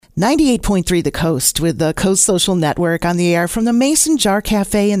98.3 The Coast with the Coast Social Network on the air from the Mason Jar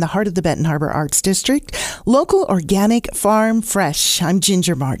Cafe in the heart of the Benton Harbor Arts District. Local, organic, farm fresh. I'm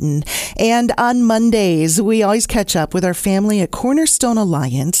Ginger Martin. And on Mondays, we always catch up with our family at Cornerstone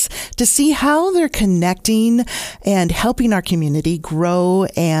Alliance to see how they're connecting and helping our community grow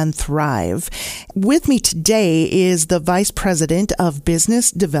and thrive. With me today is the Vice President of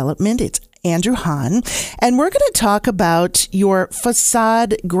Business Development. It's Andrew Hahn, and we're going to talk about your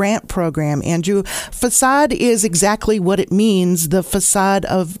Facade Grant Program. Andrew, facade is exactly what it means, the facade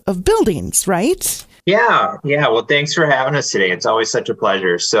of buildings, right? Yeah. Well, thanks for having us today. It's always such a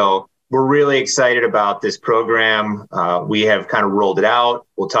pleasure. So we're really excited about this program. We have kind of rolled it out.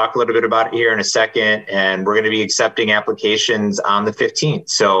 We'll talk a little bit about it here in a second, and we're going to be accepting applications on the 15th.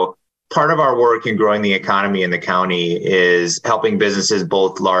 So part of our work in growing the economy in the county is helping businesses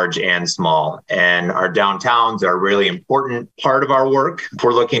both large and small. And our downtowns are a really important part of our work. If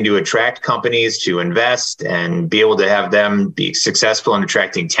we're looking to attract companies to invest and be able to have them be successful in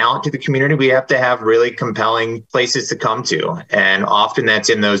attracting talent to the community, we have to have really compelling places to come to. And often that's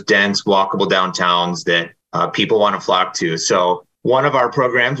in those dense, walkable downtowns that people want to flock to. So one of our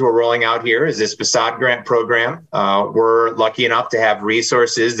programs we're rolling out here is this Facade Grant Program. We're lucky enough to have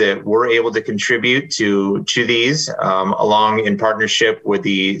resources that we're able to contribute to these, along in partnership with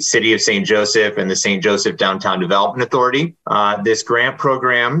the City of St. Joseph and the St. Joseph Downtown Development Authority. This grant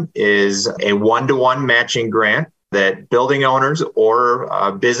program is a one-to-one matching grant that building owners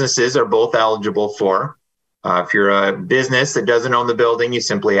or businesses are both eligible for. If you're a business that doesn't own the building, you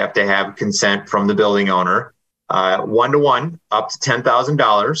simply have to have consent from the building owner. One-to-one, up to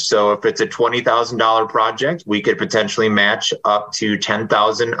 $10,000. So if it's a $20,000 project, we could potentially match up to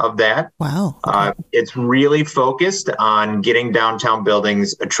 $10,000 of that. Wow. It's really focused on getting downtown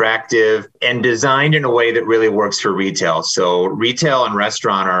buildings attractive and designed in a way that really works for retail. So retail and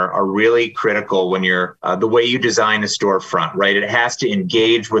restaurant are really critical when you're the way you design a storefront, right? It has to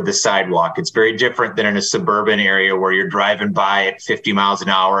engage with the sidewalk. It's very different than in a suburban area where you're driving by at 50 miles an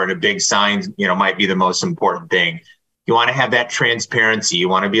hour and a big sign, might be the most important thing. You want to have that transparency. You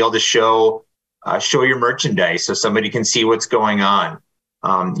want to be able to show your merchandise so somebody can see what's going on.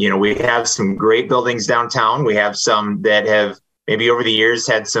 We have some great buildings downtown. We have some that have maybe over the years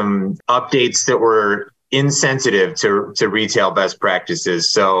had some updates that were insensitive to retail best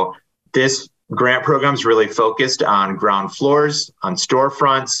practices. So this grant program is really focused on ground floors, on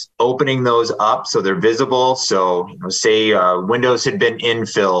storefronts, opening those up so they're visible. So, say windows had been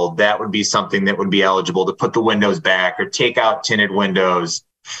infilled, that would be something that would be eligible to put the windows back or take out tinted windows.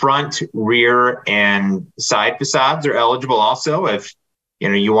 Front, rear, and side facades are eligible also if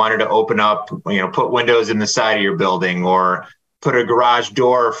you wanted to open up, put windows in the side of your building or put a garage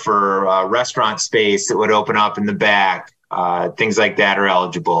door for restaurant space that would open up in the back. Things like that are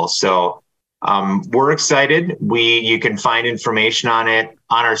eligible. So we're excited. You can find information on it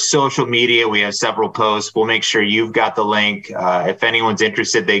on our social media. We have several posts. We'll make sure you've got the link. If anyone's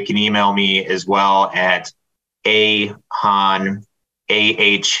interested, they can email me as well at ahahn,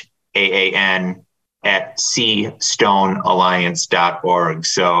 AHAAN at cstonealliance.org.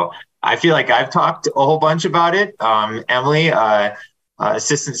 So I feel like I've talked a whole bunch about it. Emily,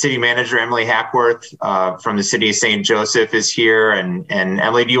 Assistant City Manager Emily Hackworth from the City of St. Joseph is here. And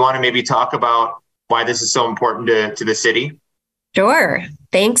Emily, do you want to maybe talk about why this is so important to the city? Sure.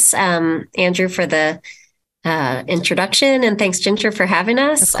 Thanks, Andrew, for the introduction. And thanks, Ginger, for having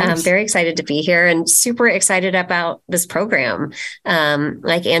us. I'm very excited to be here and super excited about this program.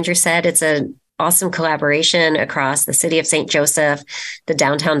 Like Andrew said, it's an awesome collaboration across the City of St. Joseph, the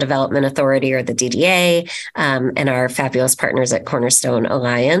Downtown Development Authority, or the DDA, and our fabulous partners at Cornerstone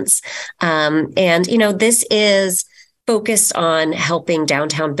Alliance. This is focused on helping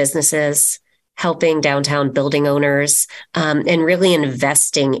downtown businesses, helping downtown building owners, and really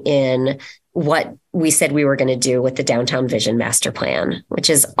investing in what we said we were going to do with the Downtown Vision Master Plan, which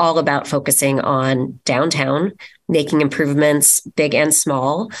is all about focusing on downtown, making improvements big and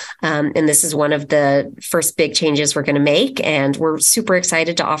small. And this is one of the first big changes we're going to make. And we're super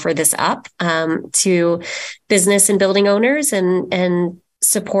excited to offer this up to business and building owners and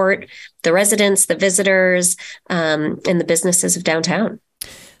support the residents, the visitors, and the businesses of downtown.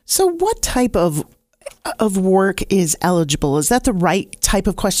 So what type of work is eligible? Is that the right type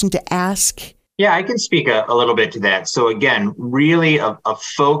of question to ask? Yeah, I can speak a little bit to that. So again, really a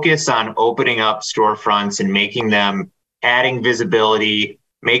focus on opening up storefronts and making them, adding visibility,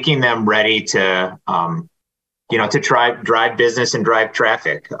 making them ready to, to drive business and drive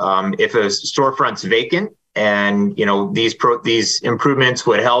traffic. If a storefront's vacant, and these improvements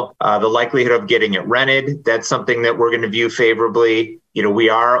would help the likelihood of getting it rented. That's something that we're going to view favorably. we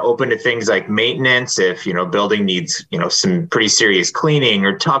are open to things like maintenance if, building needs, some pretty serious cleaning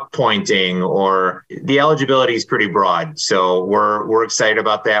or tuck pointing, or the eligibility is pretty broad. So we're excited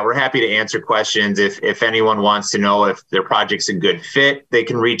about that. We're happy to answer questions. If anyone wants to know if their project's a good fit, they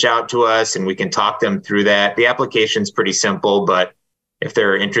can reach out to us and we can talk them through that. The application's pretty simple, but if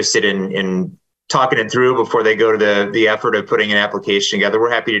they're interested in talking it through before they go to the effort of putting an application together, we're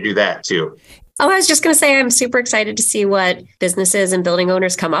happy to do that too. Oh, I was just going to say, I'm super excited to see what businesses and building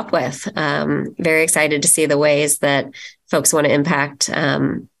owners come up with. Very excited to see the ways that folks want to impact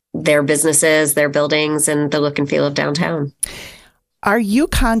their businesses, their buildings, and the look and feel of downtown. Are you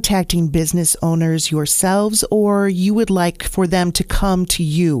contacting business owners yourselves, or you would like for them to come to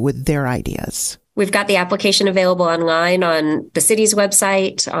you with their ideas? We've got the application available online on the city's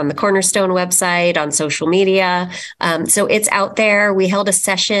website, on the Cornerstone website, on social media. So it's out there. We held a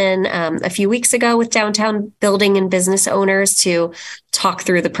session a few weeks ago with downtown building and business owners to talk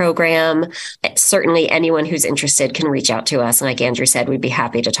through the program. Certainly anyone who's interested can reach out to us. And like Andrew said, we'd be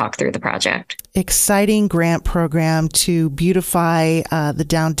happy to talk through the project. Exciting grant program to beautify the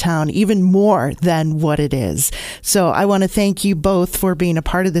downtown even more than what it is. So I want to thank you both for being a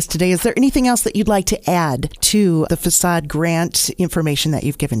part of this today. Is there anything else that you'd like to add to the facade grant information that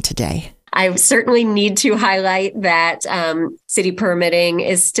you've given today? I certainly need to highlight that city permitting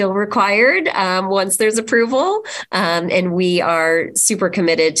is still required once there's approval. And we are super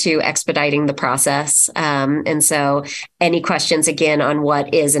committed to expediting the process. And so any questions, again, on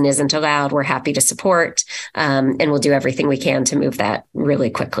what is and isn't allowed, we're happy to support. And we'll do everything we can to move that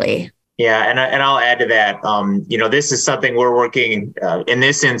really quickly. Yeah, and I'll add to that. This is something we're working in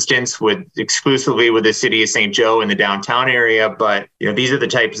this instance exclusively with the city of St. Joe in the downtown area. But these are the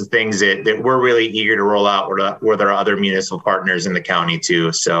types of things that we're really eager to roll out with our other municipal partners in the county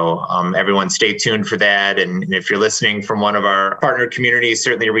too. So everyone, stay tuned for that. And if you're listening from one of our partner communities,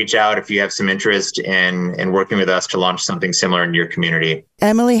 certainly reach out if you have some interest in working with us to launch something similar in your community.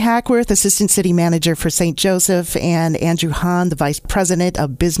 Emily Hackworth, Assistant City Manager for St. Joseph, and Andrew Hahn, the Vice President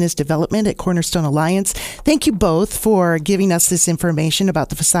of Business Development at Cornerstone Alliance. Thank you both for giving us this information about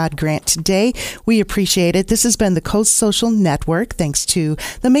the facade grant today. We appreciate it. This has been the Coast Social Network, thanks to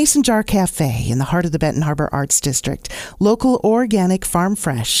the Mason Jar Cafe in the heart of the Benton Harbor Arts District. Local, organic, farm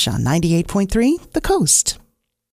fresh on 98.3 The Coast.